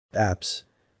apps.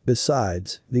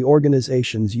 Besides, the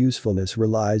organization's usefulness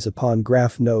relies upon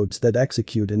graph nodes that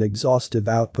execute an exhaustive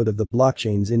output of the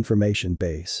blockchain's information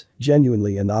base,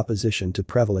 genuinely in opposition to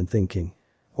prevalent thinking.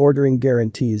 Ordering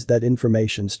guarantees that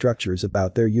information structures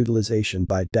about their utilization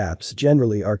by dApps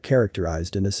generally are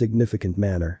characterized in a significant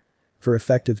manner. For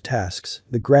effective tasks,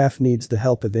 the graph needs the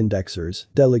help of indexers,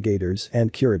 delegators,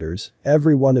 and curators,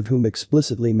 every one of whom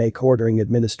explicitly make ordering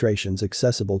administrations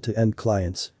accessible to end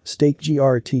clients, stake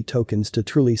GRT tokens to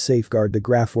truly safeguard the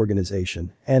graph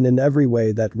organization, and in every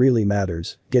way that really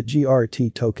matters, get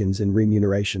GRT tokens in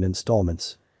remuneration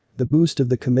installments. The boost of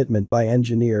the commitment by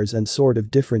engineers and sort of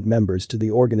different members to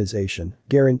the organization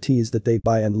guarantees that they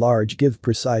by and large give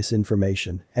precise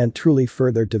information and truly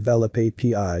further develop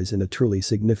APIs in a truly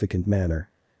significant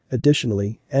manner.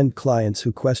 Additionally, end clients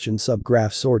who question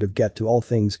subgraphs sort of get to all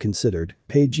things considered,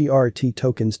 pay GRT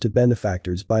tokens to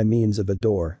benefactors by means of a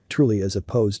door, truly as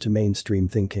opposed to mainstream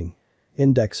thinking.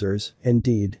 Indexers,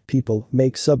 indeed, people,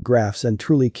 make subgraphs and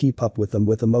truly keep up with them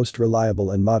with the most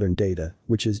reliable and modern data,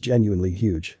 which is genuinely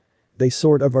huge. They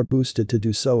sort of are boosted to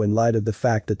do so in light of the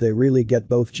fact that they really get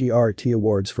both GRT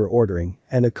awards for ordering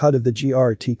and a cut of the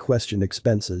GRT question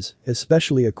expenses,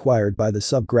 especially acquired by the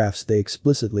subgraphs they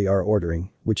explicitly are ordering,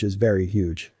 which is very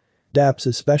huge. dApps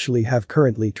especially have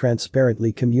currently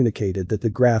transparently communicated that the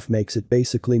graph makes it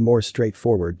basically more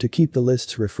straightforward to keep the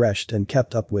lists refreshed and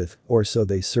kept up with, or so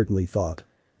they certainly thought.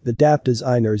 The dApp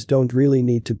designers don't really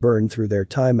need to burn through their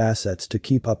time assets to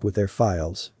keep up with their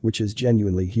files, which is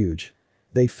genuinely huge.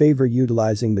 They favor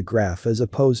utilizing the graph as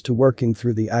opposed to working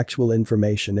through the actual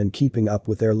information and keeping up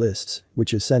with their lists,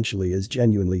 which essentially is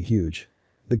genuinely huge.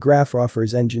 The graph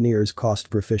offers engineers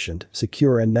cost-proficient,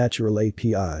 secure and natural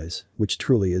APIs, which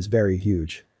truly is very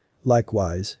huge.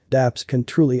 Likewise, dApps can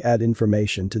truly add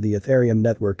information to the Ethereum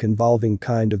network involving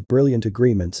kind of brilliant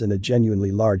agreements in a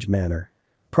genuinely large manner.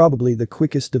 Probably the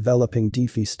quickest developing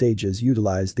DeFi stages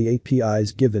utilize the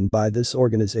APIs given by this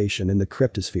organization in the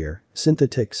cryptosphere.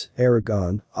 Synthetix,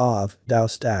 Aragon, Aave,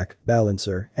 DAO-Stack,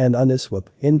 Balancer, and Uniswap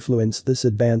influence this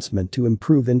advancement to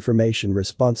improve information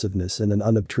responsiveness in an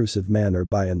unobtrusive manner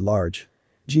by and large.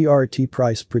 GRT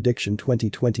price prediction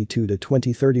 2022 to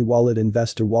 2030 Wallet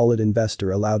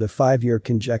investor allowed a 5-year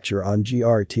conjecture on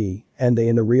GRT, and they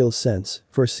in a real sense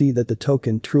foresee that the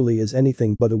token truly is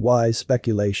anything but a wise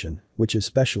speculation, which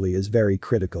especially is very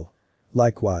critical.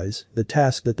 Likewise, the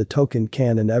task that the token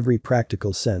can in every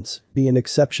practical sense be an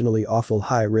exceptionally awful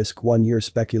high-risk 1-year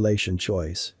speculation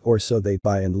choice, or so they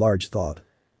by and large thought.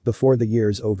 Before the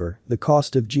year's over, the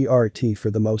cost of GRT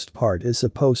for the most part is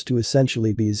supposed to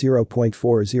essentially be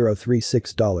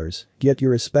 $0.4036, yet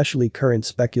your especially current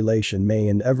speculation may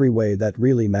in every way that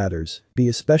really matters be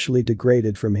especially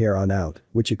degraded from here on out,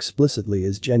 which explicitly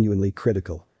is genuinely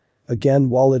critical.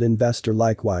 Again, Wallet Investor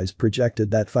likewise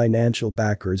projected that financial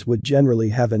backers would generally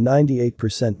have a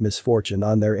 98% misfortune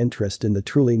on their interest in the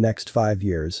truly next 5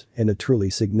 years in a truly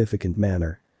significant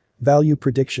manner. Value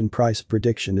prediction price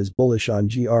prediction is bullish on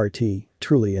GRT,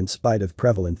 truly in spite of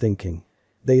prevalent thinking.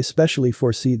 They especially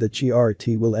foresee that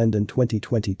GRT will end in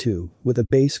 2022 with a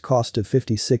base cost of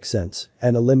 56 cents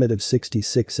and a limit of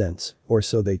 66 cents, or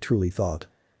so they truly thought.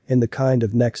 In the kind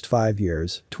of next 5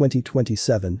 years,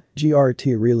 2027,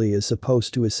 GRT really is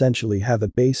supposed to essentially have a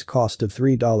base cost of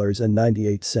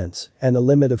 $3.98 and a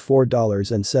limit of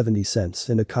 $4.70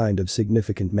 in a kind of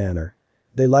significant manner.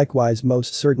 They likewise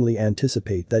most certainly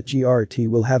anticipate that GRT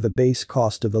will have a base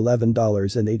cost of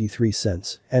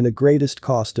 $11.83 and a greatest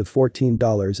cost of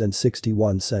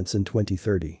 $14.61 in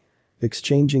 2030.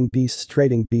 Exchanging Beasts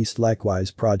Trading Beast likewise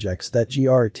projects that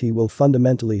GRT will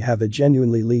fundamentally have a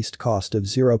genuinely least cost of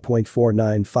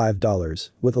 $0.495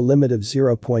 with a limit of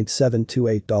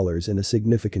 $0.728 in a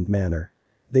significant manner.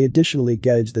 They additionally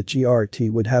gauge that GRT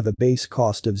would have a base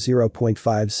cost of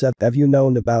 0.57. Have you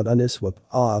known about Uniswap,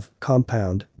 Aave,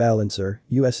 Compound, Balancer,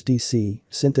 USDC,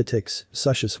 Synthetix,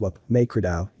 SushiSwap,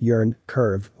 MakerDAO, Yearn,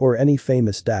 Curve, or any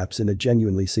famous dApps in a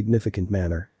genuinely significant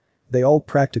manner? They all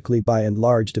practically by and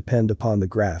large depend upon the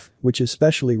graph, which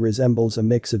especially resembles a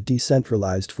mix of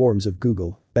decentralized forms of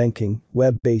Google, banking,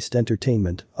 web-based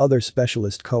entertainment, other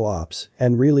specialist co-ops,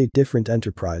 and really different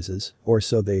enterprises, or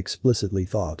so they explicitly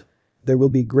thought. There will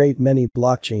be great many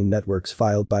blockchain networks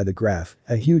filed by the graph,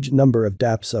 a huge number of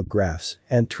dApp subgraphs,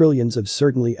 and trillions of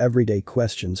certainly everyday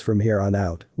questions from here on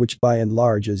out, which by and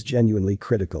large is genuinely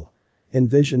critical.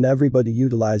 Envision everybody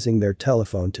utilizing their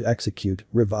telephone to execute,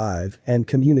 revive, and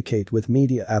communicate with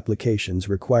media applications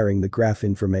requiring the graph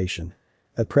information.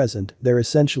 At present, there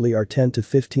essentially are 10 to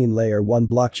 15 layer 1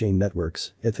 blockchain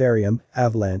networks, Ethereum,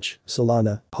 Avalanche,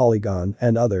 Solana, Polygon,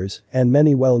 and others, and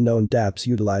many well-known dApps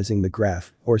utilizing the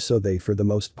graph, or so they for the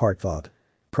most part thought.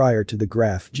 Prior to the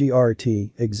graph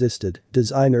GRT existed,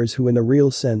 designers who in a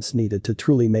real sense needed to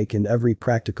truly make in every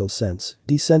practical sense,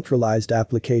 decentralized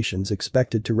applications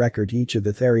expected to record each of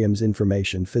Ethereum's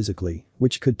information physically,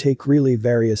 which could take really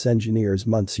various engineers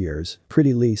months years,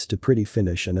 pretty least to pretty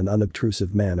finish in an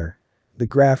unobtrusive manner. The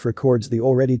graph records the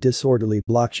already disorderly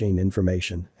blockchain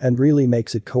information and really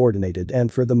makes it coordinated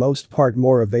and for the most part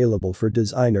more available for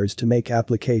designers to make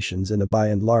applications in a by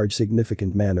and large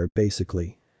significant manner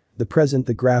basically.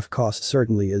 The graph cost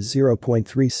certainly is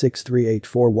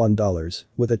 $0.363841,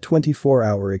 with a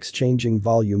 24-hour exchanging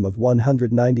volume of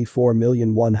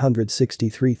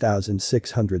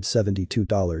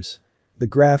 $194,163,672. The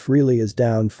graph really is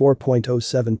down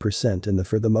 4.07% in the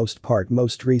for the most part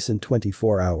most recent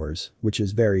 24 hours, which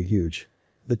is very huge.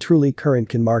 The truly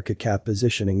current market cap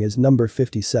positioning is number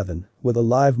 57, with a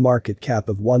live market cap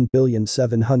of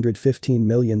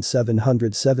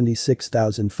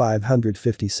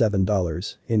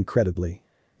 $1,715,776,557. Incredibly.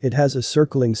 It has a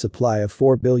circling supply of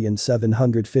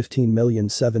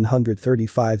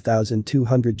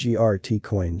 4,715,735,200 GRT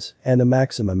coins and a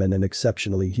maximum in an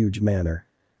exceptionally huge manner.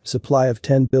 Supply of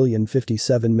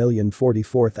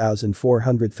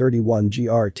 10,057,044,431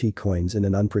 GRT coins in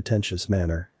an unpretentious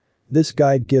manner. This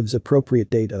guide gives appropriate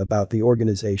data about the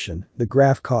organization, the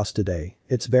graph cost today,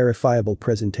 its verifiable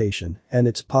presentation, and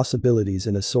its possibilities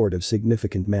in a sort of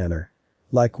significant manner.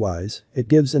 Likewise, it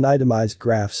gives an itemized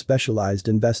graph specialized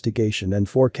investigation and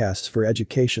forecasts for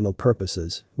educational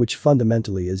purposes, which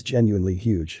fundamentally is genuinely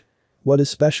huge. What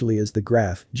especially is the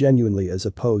graph, genuinely as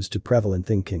opposed to prevalent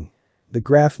thinking? The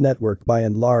graph network by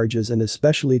and large is an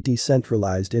especially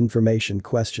decentralized information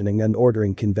questioning and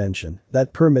ordering convention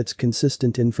that permits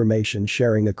consistent information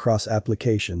sharing across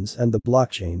applications and the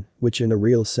blockchain, which in a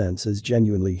real sense is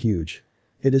genuinely huge.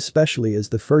 It especially is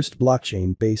the first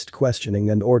blockchain-based questioning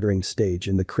and ordering stage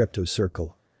in the crypto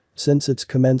circle. Since its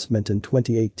commencement in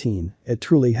 2018, it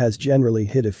truly has generally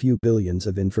hit a few billions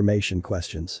of information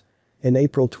questions. In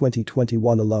April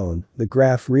 2021 alone, the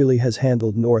graph really has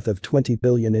handled north of 20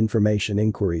 billion information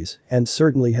inquiries and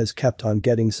certainly has kept on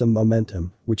getting some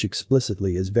momentum, which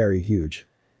explicitly is very huge.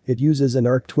 It uses an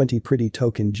ERC20 pretty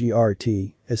token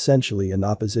GRT, essentially in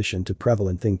opposition to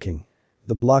prevalent thinking.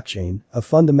 The blockchain, a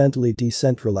fundamentally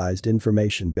decentralized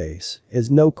information base,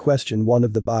 is no question one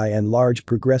of the by and large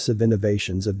progressive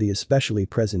innovations of the especially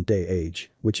present-day age,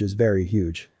 which is very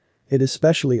huge. It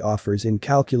especially offers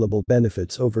incalculable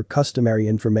benefits over customary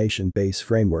information base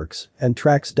frameworks and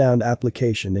tracks down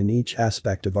application in each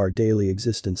aspect of our daily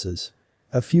existences.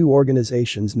 A few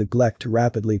organizations neglect to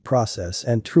rapidly process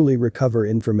and truly recover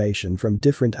information from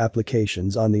different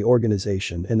applications on the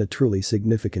organization in a truly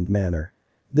significant manner.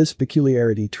 This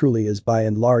peculiarity truly is by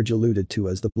and large alluded to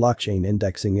as the blockchain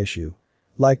indexing issue.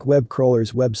 Like web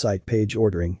crawlers' website page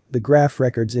ordering, the graph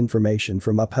records information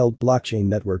from upheld blockchain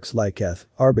networks like ETH,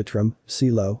 Arbitrum,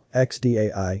 Celo,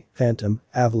 XDAI, Phantom,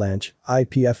 Avalanche,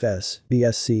 IPFS,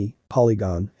 BSC,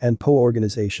 Polygon, and PO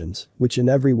organizations, which in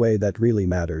every way that really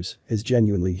matters, is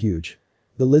genuinely huge.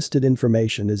 The listed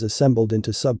information is assembled into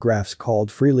subgraphs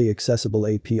called freely accessible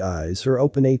APIs or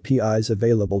open APIs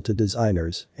available to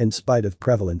designers, in spite of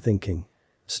prevalent thinking.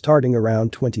 Starting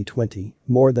around 2020,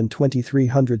 more than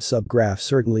 2,300 subgraphs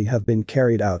certainly have been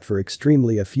carried out for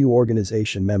extremely a few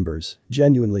organization members,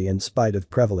 genuinely in spite of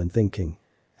prevalent thinking.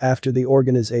 After the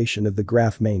organization of the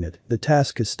graph mainnet, the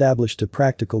task established a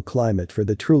practical climate for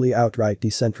the truly outright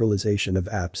decentralization of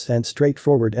apps and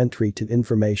straightforward entry to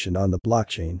information on the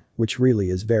blockchain, which really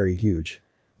is very huge.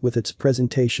 With its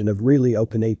presentation of really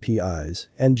open APIs,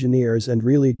 engineers and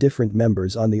really different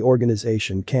members on the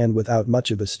organization can without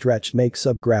much of a stretch make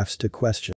subgraphs to question